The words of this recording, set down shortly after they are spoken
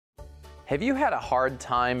Have you had a hard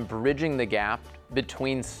time bridging the gap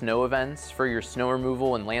between snow events for your snow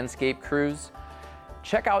removal and landscape crews?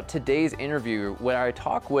 Check out today's interview where I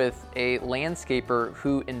talk with a landscaper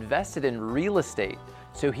who invested in real estate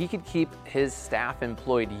so he could keep his staff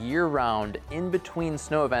employed year-round in between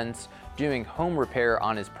snow events doing home repair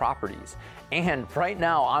on his properties. And right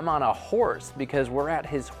now I'm on a horse because we're at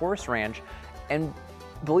his horse ranch, and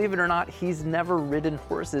believe it or not, he's never ridden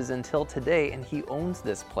horses until today, and he owns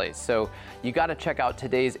this place. So you got to check out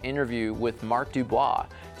today's interview with Mark Dubois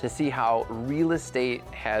to see how real estate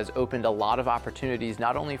has opened a lot of opportunities,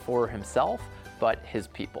 not only for himself, but his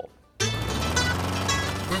people.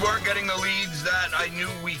 We weren't getting the leads that I knew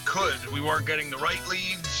we could. We weren't getting the right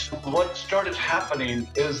leads. What started happening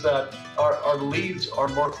is that our leads are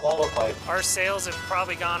more qualified. Our sales have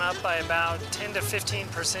probably gone up by about 10 to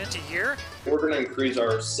 15% a year. We're going to increase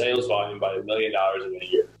our sales volume by $1 million in a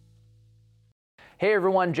year. Hey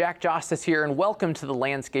everyone, Jack Justice here, and welcome to the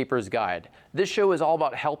Landscaper's Guide. This show is all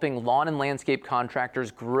about helping lawn and landscape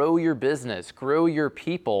contractors grow your business, grow your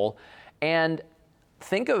people, and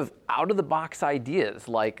think of out-of-the-box ideas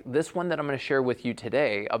like this one that I'm going to share with you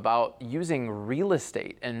today about using real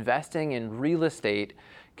estate. Investing in real estate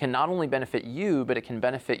can not only benefit you, but it can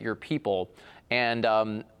benefit your people. And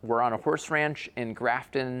we're on a horse ranch in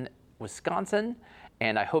Grafton, Wisconsin,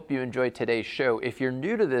 and I hope you enjoyed today's show. If you're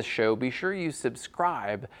new to this show, be sure you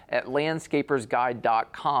subscribe at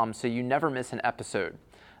landscapersguide.com so you never miss an episode.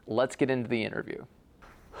 Let's get into the interview.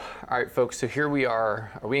 All right, folks, so here we are.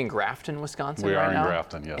 Are we in Grafton, Wisconsin right now? We are in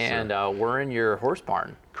Grafton, yes, and we're in your horse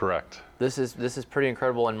barn. Correct. This is pretty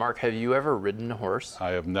incredible. And Mark, have you ever ridden a horse?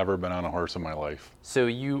 I have never been on a horse in my life. So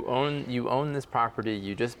you own this property.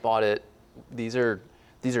 You just bought it. These are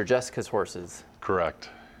Jessica's horses. Correct.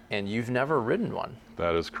 And you've never ridden one.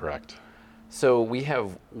 That is correct. So we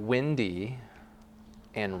have Windy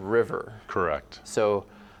and River. Correct. So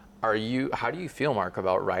how do you feel, Mark,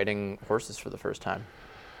 about riding horses for the first time?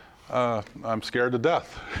 I'm scared to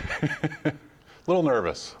death. A little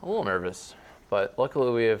nervous. A little nervous, but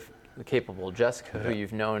luckily we have the capable Jessica, who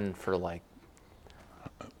you've known for like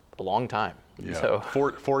a long time. Yeah, so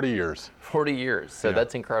 40 years. 40 years, so yeah.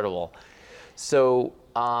 That's incredible. So,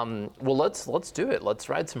 well, let's do it. Let's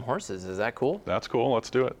ride some horses. Is that cool? That's cool. Let's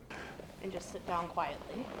do it. And just sit down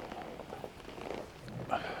quietly.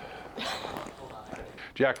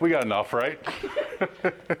 Jack, we got enough, right?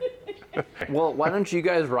 Well, why don't you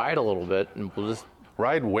guys ride a little bit, and we'll just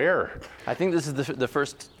ride where? I think this is the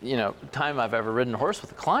first time I've ever ridden a horse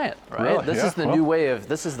with a client, right? Really? This is the new way of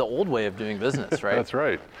this is the old way of doing business, right? That's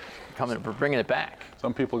right. We're bringing it back.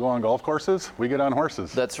 Some people go on golf courses. We get on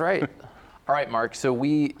horses. That's right. All right, Mark. So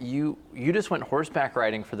you just went horseback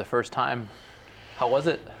riding for the first time. How was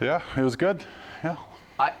it? Yeah, it was good. Yeah.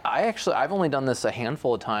 I've only done this a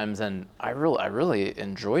handful of times, and I really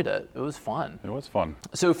enjoyed it. It was fun. It was fun.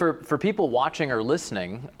 So for people watching or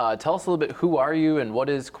listening, tell us a little bit, who are you and what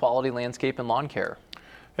is Quality Landscape and Lawn Care?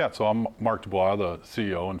 Yeah, so I'm Mark Dubois, the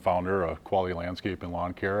CEO and founder of Quality Landscape and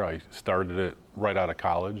Lawn Care. I started it right out of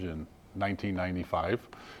college in 1995,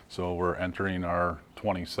 so we're entering our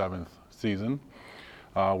 27th season.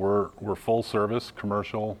 We're full service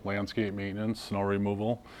commercial landscape maintenance, snow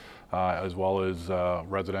removal, as well as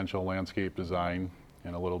residential landscape design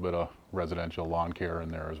and a little bit of residential lawn care in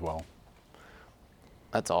there as well.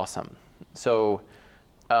 That's awesome. So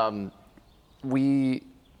we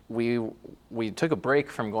took a break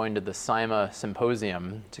from going to the SIMA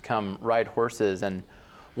symposium to come ride horses, and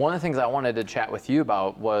one of the things I wanted to chat with you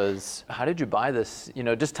about was, how did you buy this?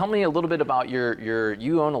 Just tell me a little bit about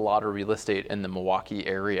you own a lot of real estate in the Milwaukee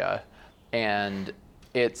area, and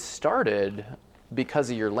it started because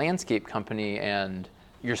of your landscape company and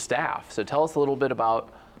your staff. So tell us a little bit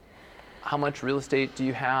about how much real estate do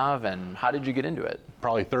you have and how did you get into it?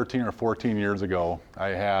 Probably 13 or 14 years ago, I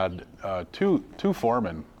had two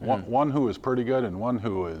foremen, one who was pretty good and one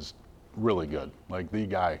who was really good, like the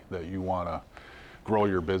guy that you want to grow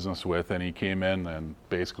your business with, and he came in and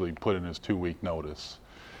basically put in his 2-week notice.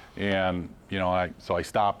 And so I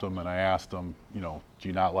stopped him and I asked him, you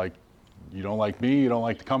don't like me, you don't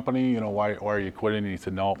like the company, why are you quitting? And he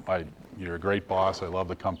said, no, you're a great boss, I love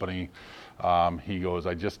the company. He goes,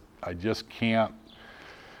 I just can't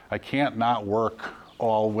not work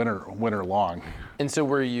all winter long. And so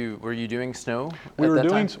were you doing snow? We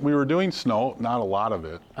were doing snow, not a lot of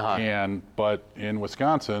it. But in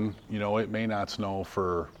Wisconsin, it may not snow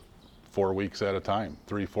for 4 weeks at a time,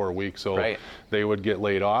 3-4 weeks. So right. They would get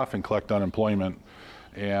laid off and collect unemployment.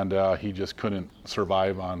 And he just couldn't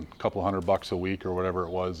survive on a couple $100 a week or whatever it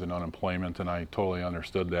was in unemployment, and I totally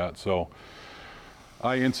understood that. So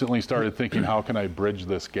I instantly started thinking, how can I bridge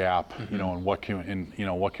this gap? And what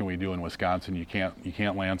can we do in Wisconsin? You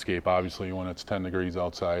can't landscape obviously when it's 10 degrees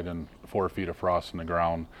outside and 4 feet of frost in the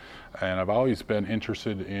ground. And I've always been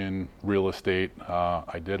interested in real estate.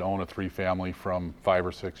 I did own a 3-family from 5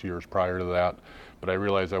 or 6 years prior to that, but I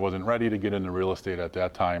realized I wasn't ready to get into real estate at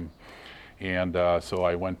that time. And so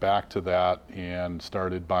I went back to that and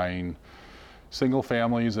started buying single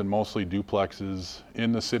families and mostly duplexes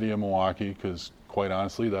in the city of Milwaukee, because quite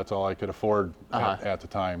honestly, that's all I could afford at the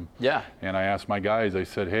time. Yeah. And I asked my guys, I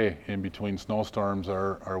said, hey, in between snowstorms,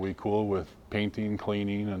 are we cool with painting,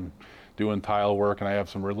 cleaning, and doing tile work? And I have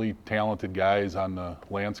some really talented guys on the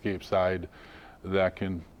landscape side that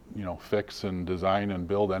can, fix and design and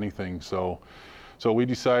build anything. So we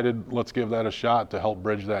decided, let's give that a shot to help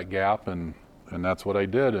bridge that gap, and that's what I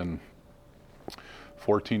did. And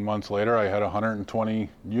 14 months later, I had 120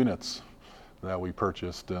 units that we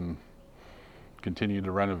purchased and continued to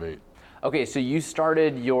renovate. Okay, so you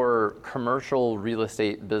started your commercial real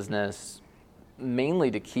estate business mainly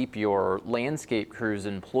to keep your landscape crews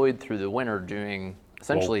employed through the winter doing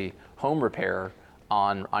essentially home repair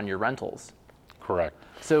on your rentals. Correct.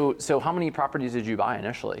 So how many properties did you buy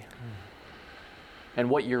initially? And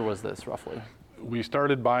what year was this roughly? We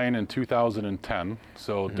started buying in 2010,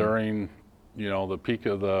 so during the peak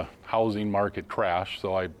of the housing market crash.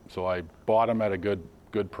 So I bought them at a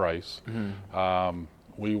good price.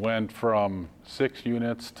 We went from 6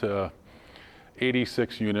 units to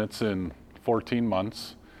 86 units in 14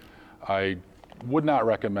 months. I would not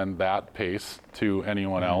recommend that pace to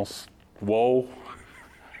anyone else. Whoa.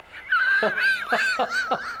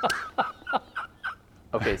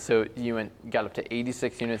 Okay, so you got up to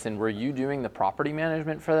 86 units, and were you doing the property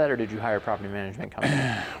management for that, or did you hire a property management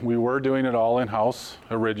company? We were doing it all in-house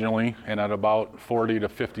originally, and at about 40 to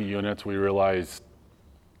 50 units, we realized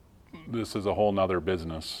this is a whole nother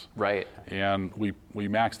business. Right. And we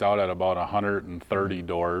maxed out at about 130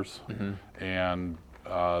 doors, and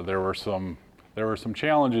there were some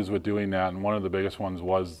challenges with doing that, and one of the biggest ones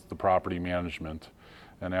was the property management.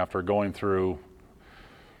 And after going through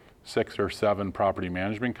 6 or 7 property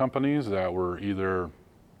management companies that were either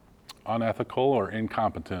unethical or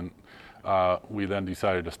incompetent, we then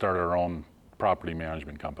decided to start our own property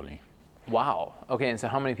management company. Wow. Okay, and so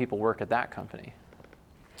how many people work at that company?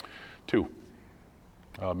 2.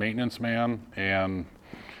 A maintenance man and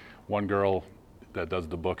one girl that does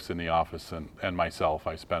the books in the office, and myself.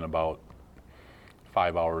 I spend about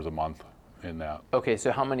 5 hours a month in that. Okay,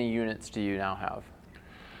 so how many units do you now have?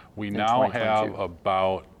 We now have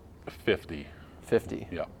about 50. 50?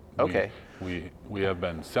 Yeah. Okay. We have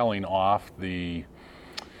been selling off the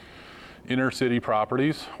inner city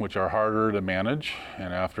properties, which are harder to manage,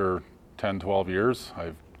 and after 10, 12 years,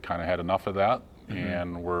 I've kind of had enough of that,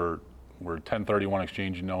 and we're 1031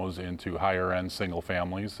 exchanging those into higher end single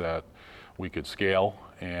families that we could scale,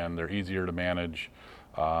 and they're easier to manage.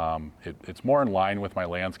 It's more in line with my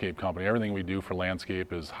landscape company. Everything we do for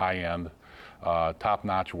landscape is high end,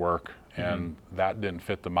 top-notch work, and that didn't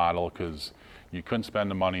fit the model because you couldn't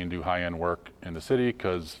spend the money and do high-end work in the city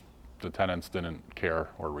because the tenants didn't care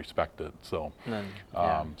or respect it. So,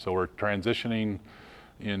 so we're transitioning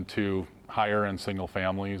into higher-end single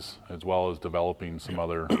families as well as developing some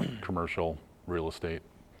other commercial real estate.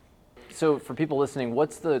 So for people listening,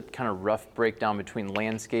 what's the kind of rough breakdown between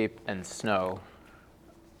landscape and snow?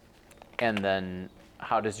 And then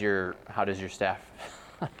how does your staff?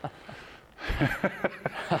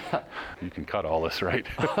 You can cut all this, right?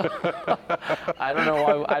 I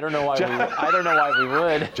don't know why we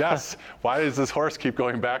would. Jess, why does this horse keep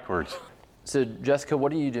going backwards? So Jessica,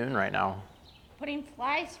 what are you doing right now? Putting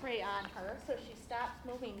fly spray on her so she stops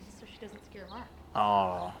moving so she doesn't scare Mark.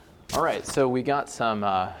 Oh, all right. So we got some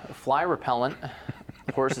fly repellent.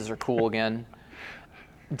 Horses are cool again.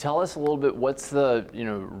 Tell us a little bit. What's the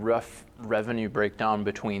rough revenue breakdown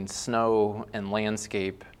between snow and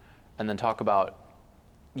landscape, and then talk about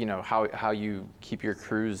how you keep your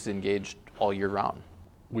crews engaged all year round.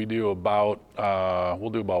 We do about we'll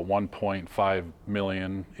do about 1.5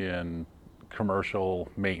 million in commercial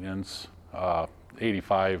maintenance.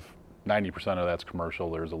 90% of that's commercial.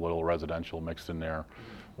 There's a little residential mixed in there.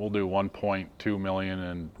 We'll do 1.2 million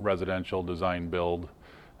in residential design build,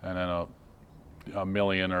 and then a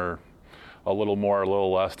million or a little more, a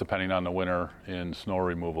little less, depending on the winter, in snow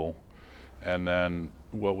removal. And then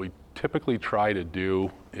what we typically try to do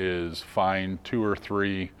is find 2 or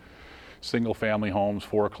 3 single-family homes,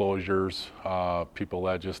 foreclosures, people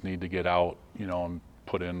that just need to get out, and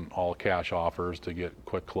put in all cash offers to get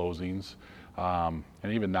quick closings. And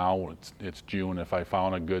even now, it's June. If I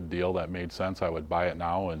found a good deal that made sense, I would buy it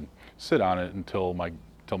now and sit on it until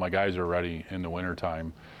my guys are ready in the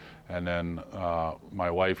wintertime. And then my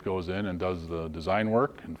wife goes in and does the design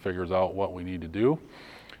work and figures out what we need to do,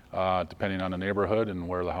 depending on the neighborhood and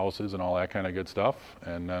where the house is and all that kind of good stuff.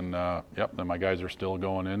 And then, then my guys are still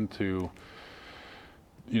going into,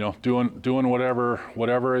 doing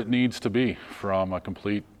whatever it needs to be, from a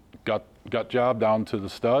complete gut job down to the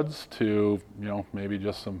studs to, maybe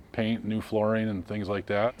just some paint, new flooring and things like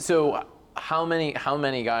that. So how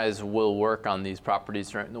many guys will work on these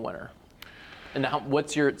properties during the winter? And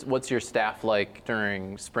what's your staff like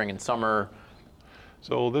during spring and summer?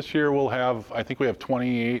 So this year I think we have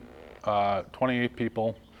 28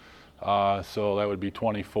 people. So that would be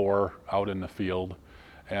 24 out in the field,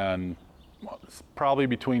 and probably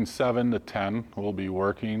between 7 to 10 will be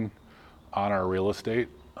working on our real estate.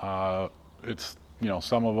 It's,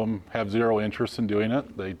 some of them have zero interest in doing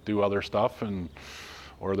it. They do other stuff,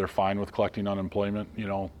 or they're fine with collecting unemployment,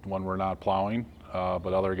 when we're not plowing.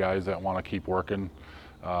 But other guys that want to keep working,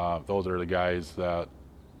 those are the guys that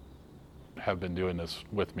have been doing this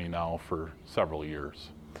with me now for several years.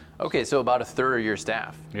 Okay, so about a third of your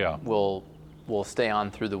staff will stay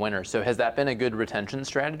on through the winter. So has that been a good retention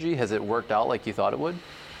strategy? Has it worked out like you thought it would?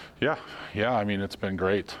 Yeah. I mean, it's been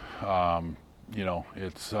great.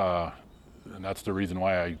 It's and that's the reason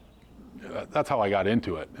why that's how I got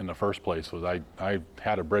into it in the first place. Was I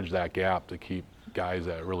had to bridge that gap to keep guys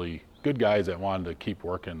good guys that wanted to keep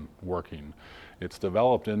working. It's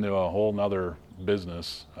developed into a whole nother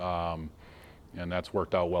business, and that's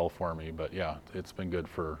worked out well for me. But yeah, it's been good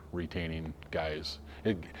for retaining guys.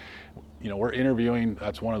 We're interviewing.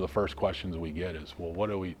 That's one of the first questions we get is, well, what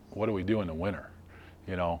do we do in the winter?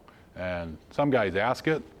 And some guys ask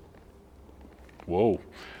it.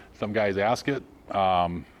 Some guys ask it.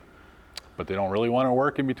 But they don't really want to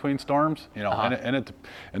work in between storms, and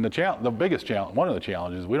the biggest challenge, one of the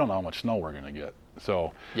challenges, we don't know how much snow we're going to get.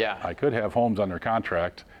 So I could have homes under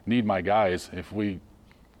contract, need my guys. If we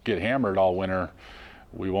get hammered all winter,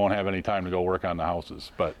 we won't have any time to go work on the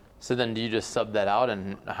houses. But so then, do you just sub that out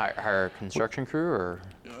and hire a construction crew, or?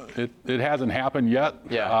 It hasn't happened yet.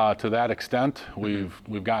 To that extent,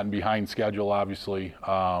 we've gotten behind schedule, obviously.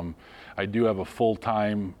 I do have a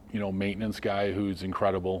full-time, maintenance guy who's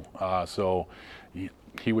incredible. So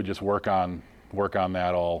he would just work on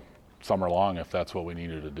that all summer long if that's what we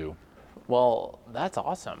needed to do. Well, that's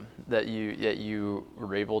awesome that you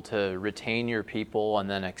were able to retain your people and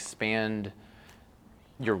then expand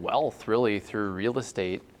your wealth really through real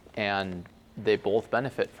estate, and they both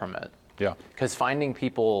benefit from it. Yeah. Because finding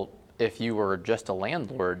people, if you were just a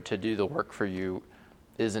landlord, to do the work for you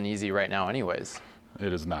isn't easy right now anyways.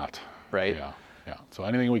 It is not. Right? Yeah. So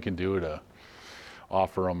anything we can do to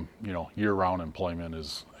offer them, year-round employment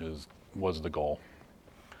was the goal.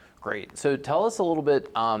 Great. So tell us a little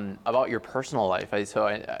bit about your personal life.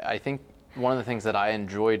 I think one of the things that I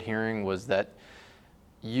enjoyed hearing was that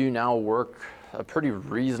you now work a pretty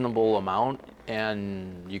reasonable amount,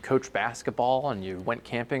 and you coach basketball, and you went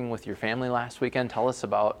camping with your family last weekend. Tell us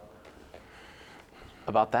about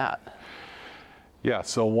that. Yeah,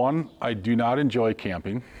 so one, I do not enjoy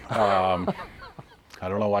camping. I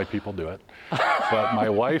don't know why people do it, but my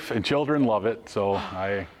wife and children love it, so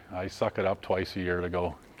I suck it up twice a year to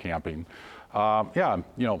go camping.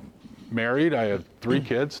 Married, I have 3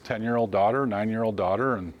 kids, 10-year-old daughter, 9-year-old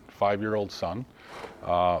daughter, and 5-year-old son.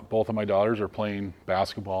 Both of my daughters are playing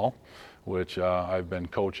basketball, which I've been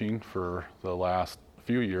coaching for the last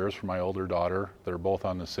few years for my older daughter. They're both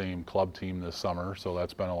on the same club team this summer, so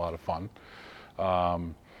that's been a lot of fun. I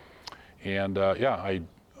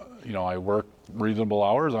work reasonable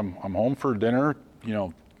hours. I'm home for dinner,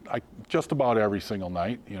 just about every single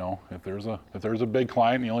night. If there's a big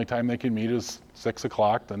client, the only time they can meet is 6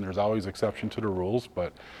 o'clock, then there's always exception to the rules.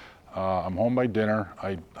 But I'm home by dinner.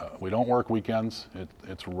 We don't work weekends.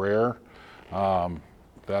 It's rare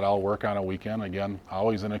that I'll work on a weekend. Again,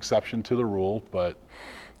 always an exception to the rule, but.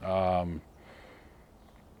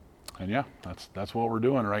 That's what we're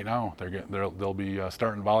doing right now. They'll be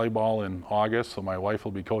starting volleyball in August, so my wife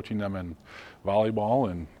will be coaching them in volleyball,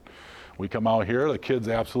 and we come out here. The kids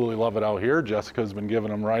absolutely love it out here. Jessica's been giving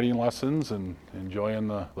them riding lessons and enjoying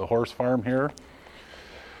the horse farm here.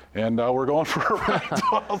 And we're going for a ride,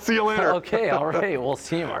 so I'll see you later. Okay, all right. We'll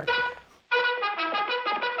see you, Mark.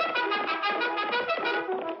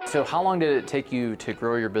 So how long did it take you to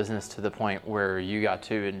grow your business to the point where you got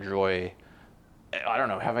to enjoy,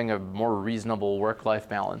 having a more reasonable work-life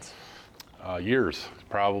balance? Years,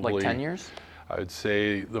 probably. Like 10 years? I would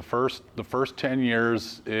say the first 10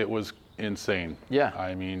 years, it was insane. Yeah.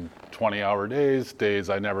 I mean, 20-hour days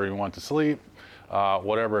I never even went to sleep,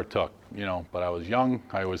 whatever it took, but I was young,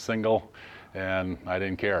 I was single, and I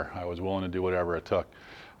didn't care. I was willing to do whatever it took.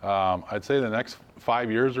 I'd say the next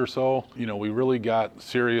 5 years or so, we really got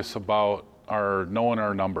serious about knowing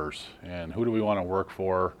our numbers and who do we want to work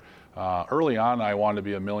for. Early on, I wanted to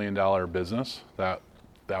be $1 million business. That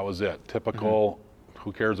was it. Typical.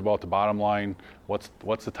 Who cares about the bottom line?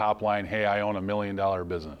 What's the top line? Hey, I own $1 million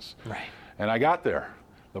business. Right. And I got there.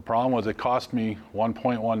 The problem was it cost me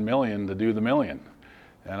 $1.1 million to do the million.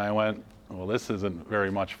 And I went, well, this isn't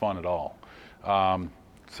very much fun at all.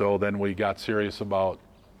 So then we got serious about,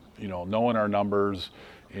 knowing our numbers.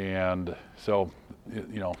 And so,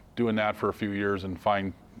 doing that for a few years and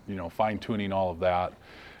fine-tuning all of that.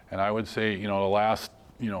 And I would say, the last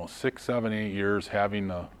 6, 7, 8 years, having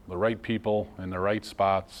the right people in the right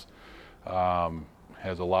spots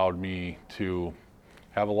has allowed me to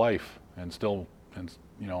have a life and still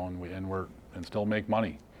make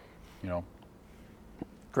money.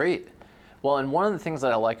 Great. Well, and one of the things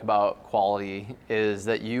that I like about Quality is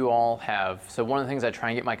that you all have. So one of the things I try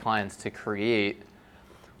and get my clients to create,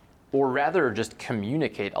 or rather just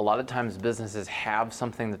communicate. A lot of times businesses have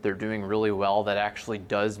something that they're doing really well that actually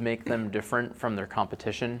does make them different from their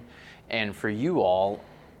competition. And for you all,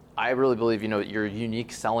 I really believe, your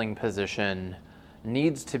unique selling position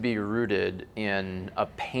needs to be rooted in a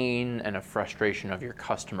pain and a frustration of your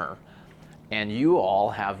customer. And you all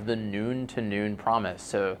have the noon to noon promise.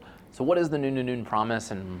 So what is the noon to noon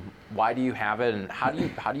promise, and why do you have it, and how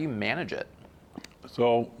do you manage it?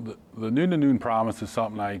 So the noon to noon promise is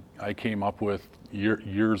something I came up with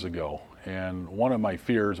years ago. And one of my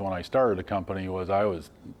fears when I started the company was I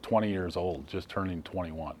was 20 years old, just turning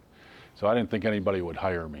 21. So I didn't think anybody would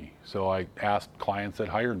hire me. So I asked clients that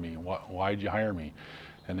hired me, why'd you hire me?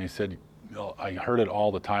 And they said, I heard it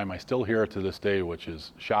all the time. I still hear it to this day, which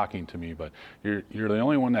is shocking to me, but you're the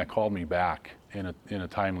only one that called me back in a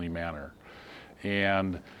timely manner.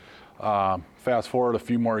 And fast forward a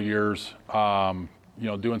few more years,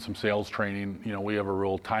 doing some sales training, we have a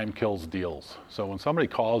rule, time kills deals. So when somebody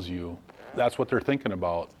calls you, that's what they're thinking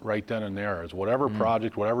about right then and there is whatever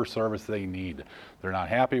project, whatever service they need. They're not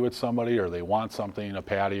happy with somebody, or they want something, a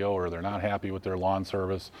patio, or they're not happy with their lawn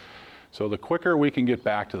service. So the quicker we can get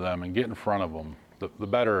back to them and get in front of them, the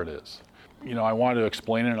better it is. I wanted to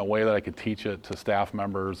explain it in a way that I could teach it to staff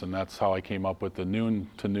members, and that's how I came up with the noon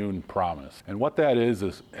to noon promise. And what that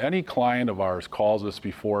is any client of ours calls us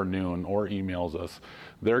before noon or emails us,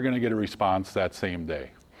 they're going to get a response that same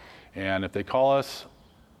day. And if they call us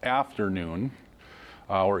after noon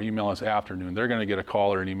or email us after noon, they're going to get a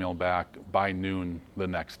call or an email back by noon the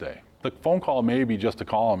next day. The phone call may be just to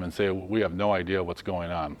call them and say, we have no idea what's going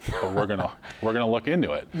on, but we're gonna look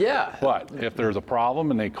into it. Yeah. But if there's a problem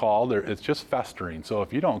and they call, it's just festering. So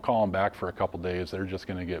if you don't call them back for a couple days, they're just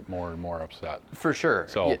gonna get more and more upset. For sure.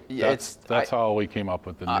 So that's how we came up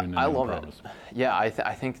with the noon to noon I love promise. it. Yeah, I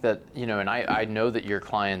think that, and I know that your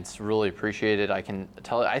clients really appreciate it. I can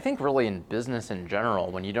tell. I think really in business in general,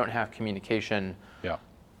 when you don't have communication.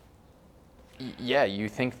 Yeah, you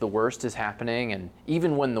think the worst is happening, and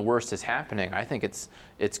even when the worst is happening, I think it's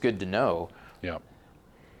good to know. Yeah.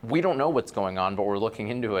 We don't know what's going on, but we're looking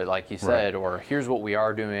into it, like you said, or here's what we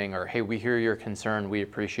are doing, or hey, we hear your concern, we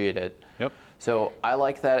appreciate it. Yep. So I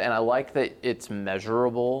like that, and I like that it's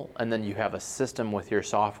measurable, and then you have a system with your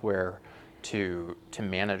software to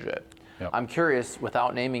manage it. Yep. I'm curious,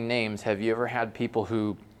 without naming names, have you ever had people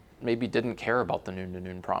who maybe didn't care about the noon to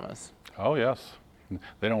noon promise? Oh yes,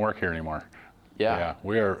 they don't work here anymore. Yeah.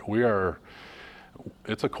 We are.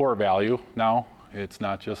 It's a core value now. It's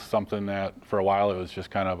not just something that for a while it was just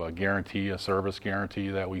kind of a guarantee, a service guarantee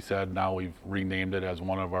that we said. Now we've renamed it as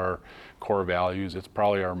one of our core values. It's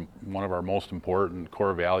probably one of our most important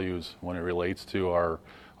core values when it relates to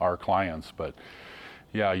our clients. But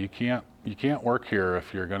yeah, you can't work here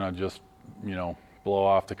if you're gonna just blow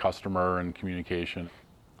off the customer and communication.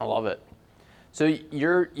 I love it. So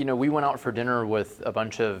we went out for dinner with a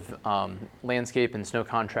bunch of landscape and snow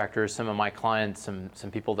contractors, some of my clients, some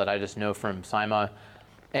people that I just know from SIMA,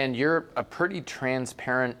 and you're a pretty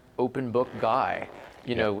transparent, open book guy,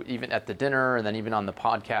 even at the dinner and then even on the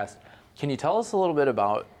podcast. Can you tell us a little bit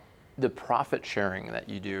about the profit sharing that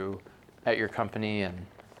you do at your company, and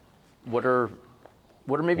what are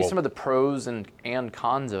maybe some of the pros and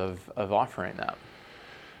cons of offering that?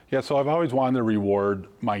 Yeah, so I've always wanted to reward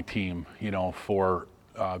my team, for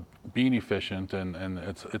being efficient, and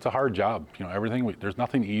it's a hard job. There's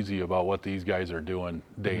nothing easy about what these guys are doing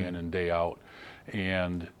day in and day out,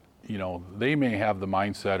 and you know, they may have the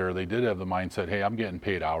mindset, or they did have the mindset, hey, I'm getting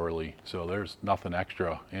paid hourly, so there's nothing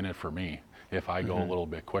extra in it for me if I go a little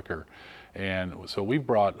bit quicker. And so we've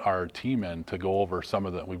brought our team in to go over some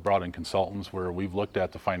of we've brought in consultants where we've looked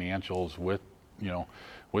at the financials with, you know,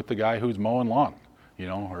 with the guy who's mowing lawn, you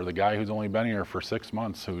know, or the guy who's only been here for 6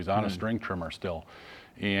 months, who's on a string trimmer still.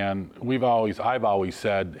 And I've always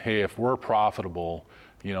said, hey, if we're profitable,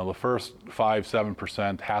 you know, the first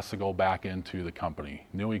 5-7% has to go back into the company.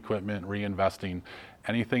 New equipment, reinvesting,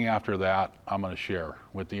 anything after that, I'm going to share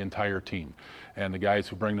with the entire team. And the guys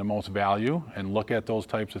who bring the most value and look at those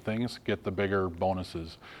types of things get the bigger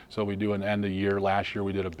bonuses. So we do an end of year. Last year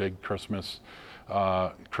we did a big Christmas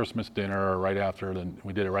dinner right after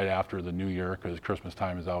we did it right after the New Year, because Christmas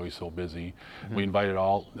time is always so busy. We invited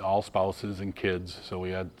all spouses and kids, so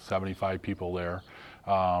we had 75 people there.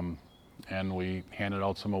 And we handed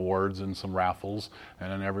out some awards and some raffles,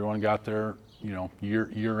 and then everyone got their, you know,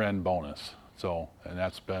 year-end bonus. So, and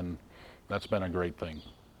that's been a great thing.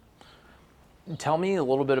 Tell me a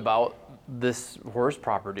little bit about this horse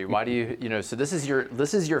property. Why do you know? So this is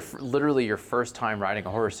literally your first time riding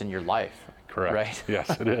a horse in your life. Correct. Right?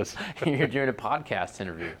 Yes, it is. You're doing a podcast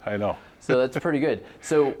interview. I know. So that's pretty good.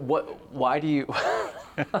 So why do you?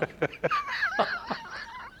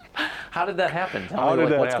 How did that happen? Tell me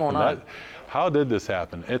what's going on. How did this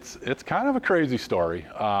happen? It's kind of a crazy story.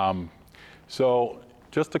 So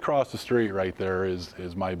just across the street right there is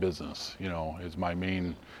my business, you know, is my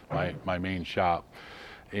main shop.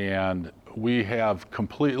 And we have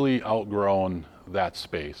completely outgrown that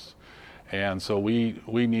space. And so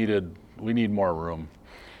we need more room.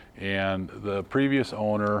 And the previous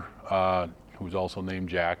owner, who's also named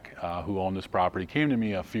Jack, who owned this property, came to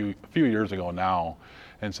me a few years ago now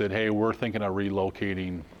and said, hey, we're thinking of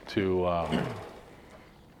relocating to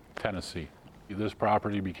Tennessee. This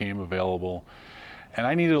property became available, and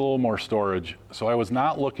I needed a little more storage. So I was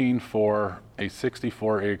not looking for a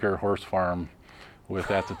 64-acre horse farm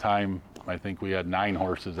with, at the time, I think we had 9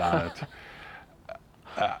 horses on it.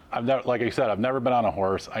 Like I said, I've never been on a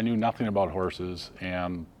horse. I knew nothing about horses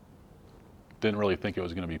and didn't really think it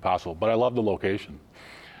was going to be possible, but I love the location.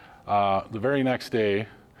 The very next day,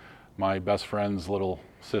 my best friend's little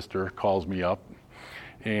sister calls me up,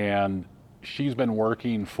 and she's been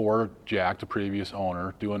working for Jack, the previous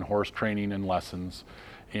owner, doing horse training and lessons,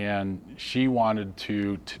 and she wanted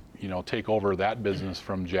to you know, take over that business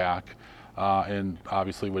from Jack, and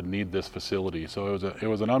obviously would need this facility. So it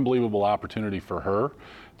was an unbelievable opportunity for her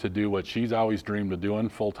to do what she's always dreamed of doing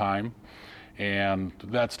full time. And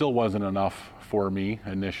that still wasn't enough for me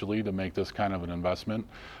initially to make this kind of an investment,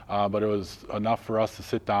 but it was enough for us to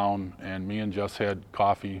sit down, and me and Jess had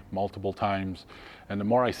coffee multiple times. And the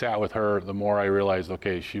more I sat with her, the more I realized,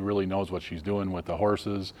 okay, she really knows what she's doing with the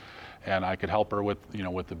horses, and I could help her with, you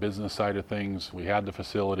know, with the business side of things. We had the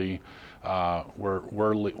facility.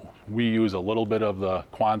 We use a little bit of the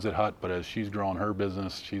Quonset hut, but as she's growing her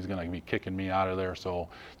business, she's going to be kicking me out of there. So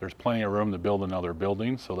there's plenty of room to build another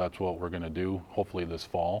building. So that's what we're going to do, hopefully this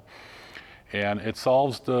fall. And it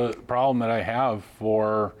solves the problem that I have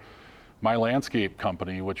for my landscape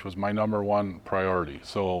company, which was my number one priority.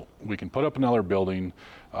 So we can put up another building.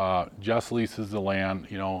 Jess leases the land.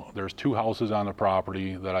 You know, there's 2 houses on the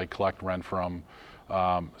property that I collect rent from.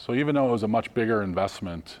 So even though it was a much bigger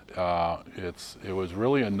investment, it was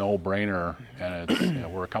really a no-brainer, and you know,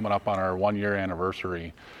 we're coming up on our 1-year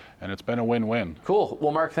anniversary, and it's been a win-win. Cool.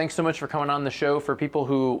 Well, Mark, thanks so much for coming on the show. For people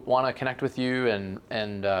who want to connect with you and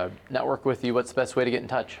network with you, what's the best way to get in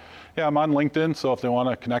touch? Yeah, I'm on LinkedIn, so if they want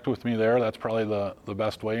to connect with me there, that's probably the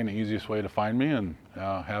best way and the easiest way to find me, and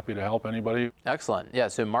happy to help anybody. Excellent. Yeah,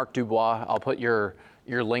 so Mark Dubois, I'll put your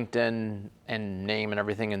LinkedIn and name and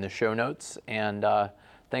everything in the show notes. And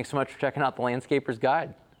thanks so much for checking out the Landscaper's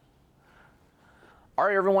Guide. All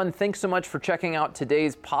right, everyone, thanks so much for checking out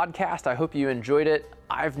today's podcast. I hope you enjoyed it.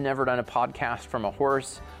 I've never done a podcast from a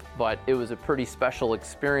horse, but it was a pretty special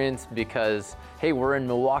experience because, hey, we're in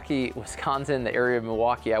Milwaukee, Wisconsin, the area of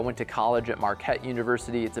Milwaukee. I went to college at Marquette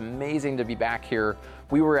University. It's amazing to be back here.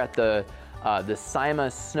 We were at the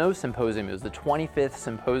SIMA Snow Symposium. It was the 25th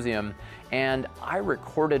symposium, and I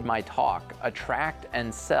recorded my talk, Attract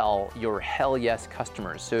and Sell Your Hell Yes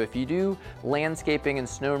Customers. So if you do landscaping and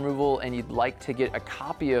snow removal and you'd like to get a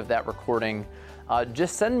copy of that recording,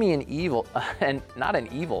 just send me an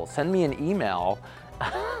send me an email,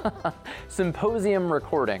 symposium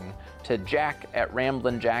recording, to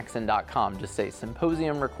jack@ramblinjackson.com. Just say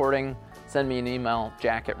symposium recording, send me an email,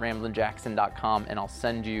 jack@ramblinjackson.com, and I'll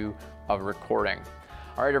send you a recording.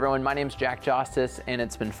 All right, everyone, my name's Jack Justice, and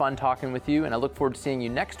it's been fun talking with you, and I look forward to seeing you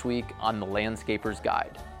next week on The Landscaper's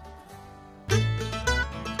Guide.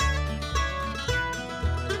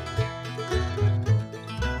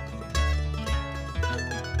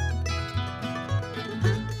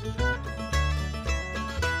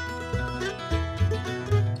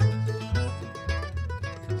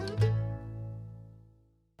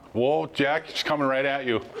 Whoa, Jack, she's coming right at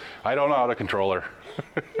you. I don't know how to control her.